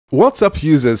WhatsApp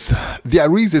users,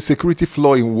 there is a security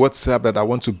flaw in WhatsApp that I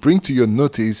want to bring to your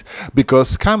notice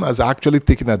because scammers are actually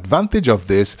taking advantage of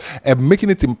this and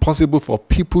making it impossible for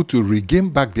people to regain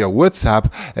back their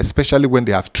WhatsApp, especially when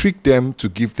they have tricked them to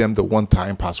give them the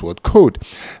one-time password code.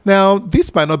 Now,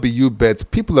 this might not be you,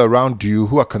 but people around you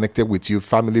who are connected with you,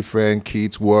 family, friend,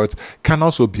 kids, words, can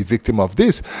also be victim of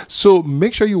this. So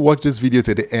make sure you watch this video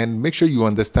to the end. Make sure you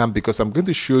understand, because I'm going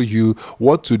to show you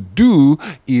what to do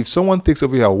if someone takes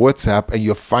over your WhatsApp and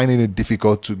you're finding it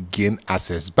difficult to gain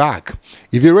access back.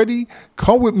 If you're ready,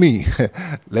 come with me.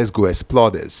 Let's go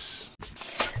explore this.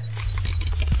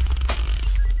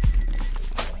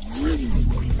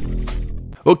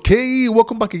 Okay,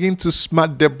 welcome back again to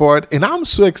Smart Dashboard, and I'm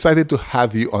so excited to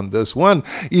have you on this one.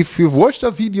 If you've watched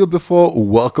a video before,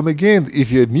 welcome again.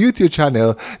 If you're new to your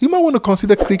channel, you might want to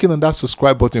consider clicking on that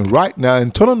subscribe button right now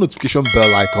and turn on the notification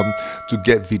bell icon to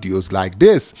get videos like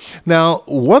this. Now,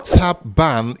 WhatsApp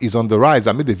ban is on the rise.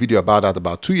 I made a video about that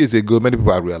about 2 years ago. Many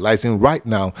people are realizing right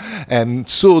now, and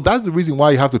so that's the reason why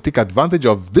you have to take advantage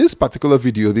of this particular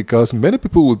video, because many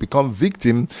people will become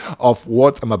victim of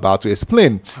what I'm about to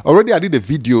explain. Already I did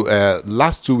a video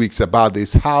last 2 weeks about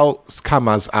this, how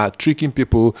scammers are tricking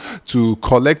people to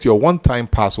collect your one-time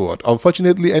password.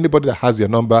 Unfortunately, anybody that has your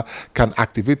number can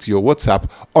activate your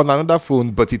WhatsApp on another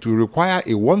phone, but it will require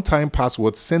a one-time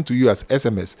password sent to you as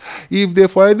SMS. If they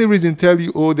for any reason tell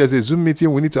you, oh, there's a Zoom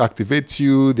meeting, we need to activate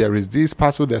you, there is this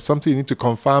password, there's something you need to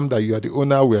confirm that you are the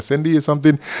owner, we are sending you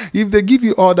something. If they give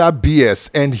you all that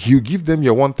BS and you give them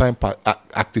your one-time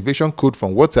activation code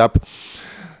from WhatsApp,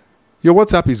 your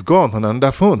WhatsApp is gone on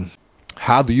another phone.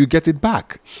 How do you get it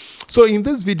back? So in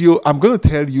this video, I'm going to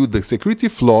tell you the security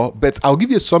flaw, but I'll give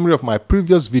you a summary of my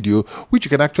previous video, which you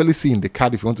can actually see in the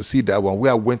card if you want to see that one,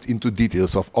 where I went into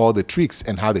details of all the tricks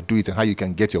and how they do it and how you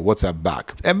can get your WhatsApp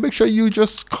back. And make sure you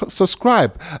just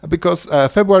subscribe, because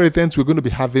February 10th, we're going to be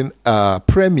having a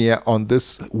premiere on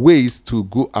this ways to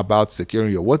go about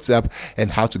securing your WhatsApp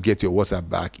and how to get your WhatsApp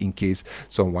back in case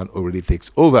someone already takes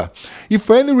over. If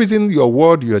for any reason your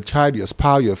ward, your child, your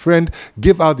spouse, your friend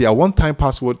give out their one-time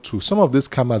password to some of these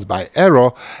scammers by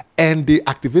error and they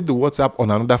activate the WhatsApp on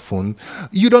another phone,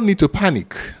 you don't need to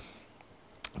panic.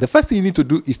 The first thing you need to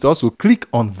do is to also click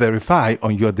on verify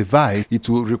on your device. It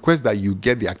will request that you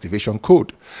get the activation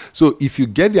code. So if you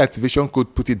get the activation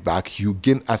code, put it back, you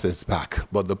gain access back.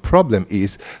 But the problem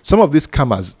is some of these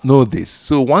scammers know this.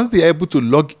 So once they're able to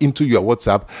log into your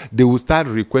WhatsApp, they will start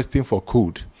requesting for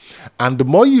code. And the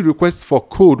more you request for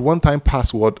code, one-time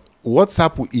password,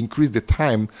 WhatsApp will increase the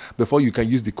time before you can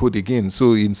use the code again.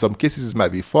 So in some cases, it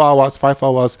might be 4 hours, 5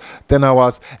 hours, 10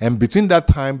 hours. And between that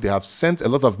time, they have sent a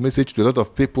lot of message to a lot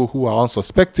of people who are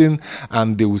unsuspecting,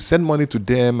 and they will send money to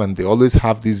them. And they always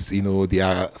have this,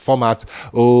 their format.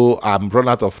 Oh, I'm run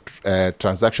out of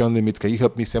transaction limit. Can you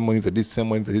help me send money to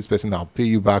this person? I'll pay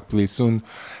you back, please, soon.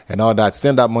 And all that.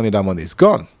 Send that money is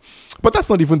gone. But that's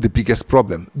not even the biggest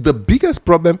problem. The biggest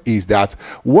problem is that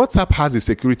WhatsApp has a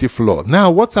security flaw.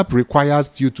 Now, WhatsApp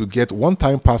requires you to get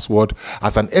one-time password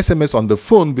as an SMS on the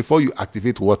phone before you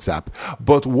activate WhatsApp.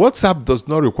 But WhatsApp does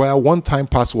not require one-time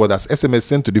password as SMS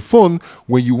sent to the phone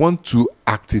when you want to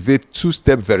activate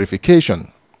two-step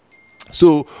verification.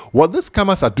 So what these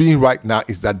scammers are doing right now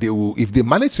is that they will, if they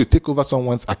manage to take over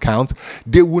someone's account,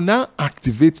 they will now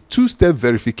activate two-step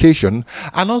verification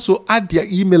and also add their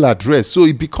email address. So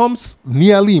it becomes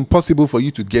nearly impossible for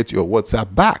you to get your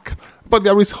WhatsApp back. But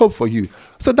there is hope for you.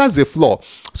 So that's a flaw.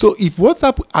 So if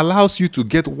WhatsApp allows you to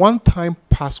get one-time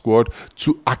password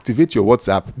to activate your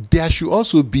WhatsApp, there should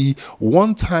also be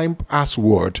one-time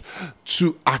password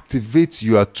to activate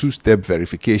your two-step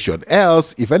verification.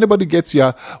 Else, if anybody gets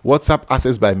your WhatsApp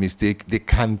access by mistake, they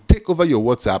can take over your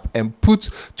WhatsApp and put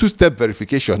two-step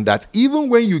verification that even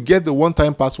when you get the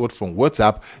one-time password from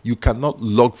WhatsApp, you cannot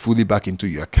log fully back into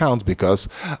your account because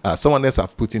someone else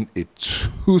have put in a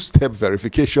two-step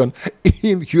verification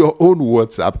in your own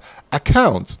WhatsApp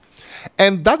account.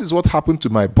 And that is what happened to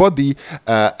my buddy,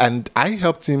 and I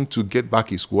helped him to get back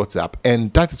his WhatsApp,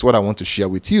 and that is what I want to share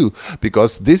with you,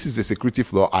 because this is a security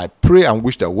flaw. I pray and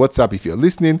wish that WhatsApp, if you're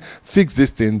listening, fix this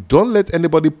thing. Don't let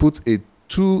anybody put a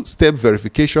two-step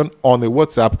verification on a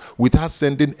WhatsApp without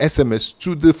sending SMS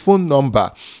to the phone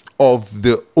number of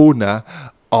the owner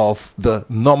of the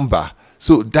number.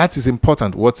 So that is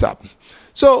important, WhatsApp.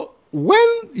 So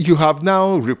when you have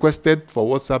now requested for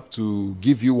WhatsApp to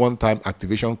give you one-time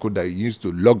activation code that you use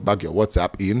to log back your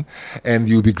WhatsApp in, and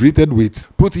you'll be greeted with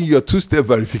putting your two-step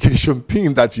verification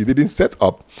PIN that you didn't set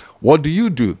up, what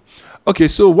do? Okay,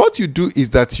 so what you do is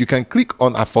that you can click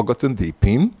on I've forgotten the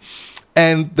PIN,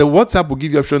 and the WhatsApp will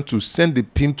give you option to send the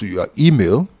PIN to your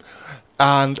email.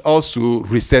 and also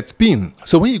reset PIN.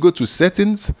 So when you go to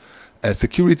settings,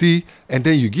 security, and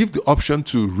then you give the option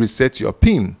to reset your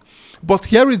PIN. But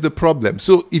here is the problem.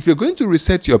 So if you're going to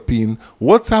reset your PIN,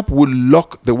 WhatsApp will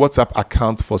lock the WhatsApp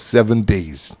account for 7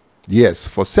 days. Yes,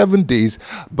 for 7 days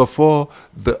before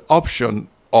the option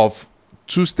of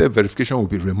two-step verification will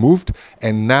be removed,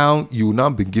 and now you will now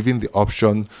be given the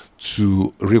option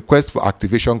to request for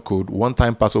activation code.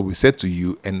 One-time password will set to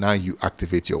you, and now you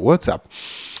activate your WhatsApp.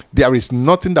 There is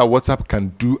nothing that WhatsApp can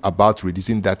do about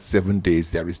reducing that 7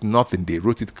 days. There is nothing. They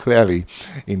wrote it clearly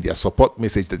in their support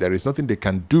message that there is nothing they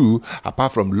can do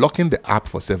apart from locking the app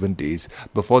for 7 days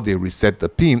before they reset the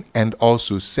PIN and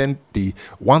also send the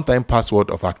one-time password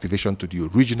of activation to the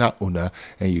original owner,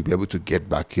 and you'll be able to get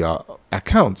back your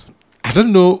account. I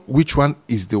don't know which one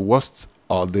is the worst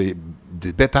or the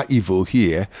better evil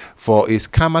here, for a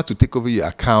scammer to take over your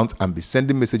account and be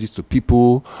sending messages to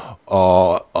people,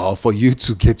 or for you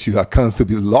to get your accounts to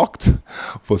be locked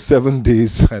for 7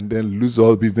 days and then lose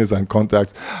all business and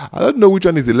contacts. I don't know which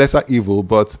one is the lesser evil,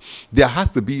 but there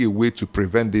has to be a way to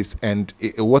prevent this, and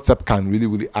WhatsApp can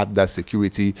really add that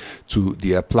security to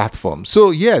their platform.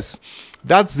 So yes,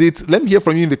 that's it. Let me hear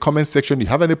from you in the comment section. You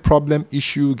have any problem,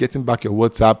 issue getting back your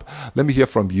WhatsApp? Let me hear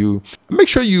from you. Make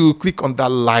sure you click on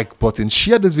that like button.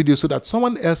 Share this video so that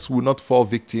someone else will not fall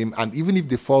victim. And even if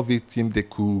they fall victim, they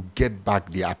could get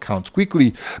back their account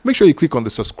quickly. Make sure you click on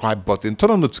the subscribe button. Turn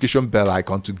on the notification bell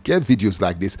icon to get videos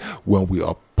like this when we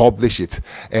publish it.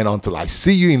 And until I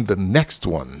see you in the next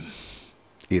one,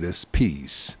 it is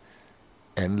peace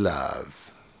and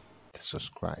love.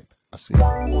 Subscribe. I'll see you.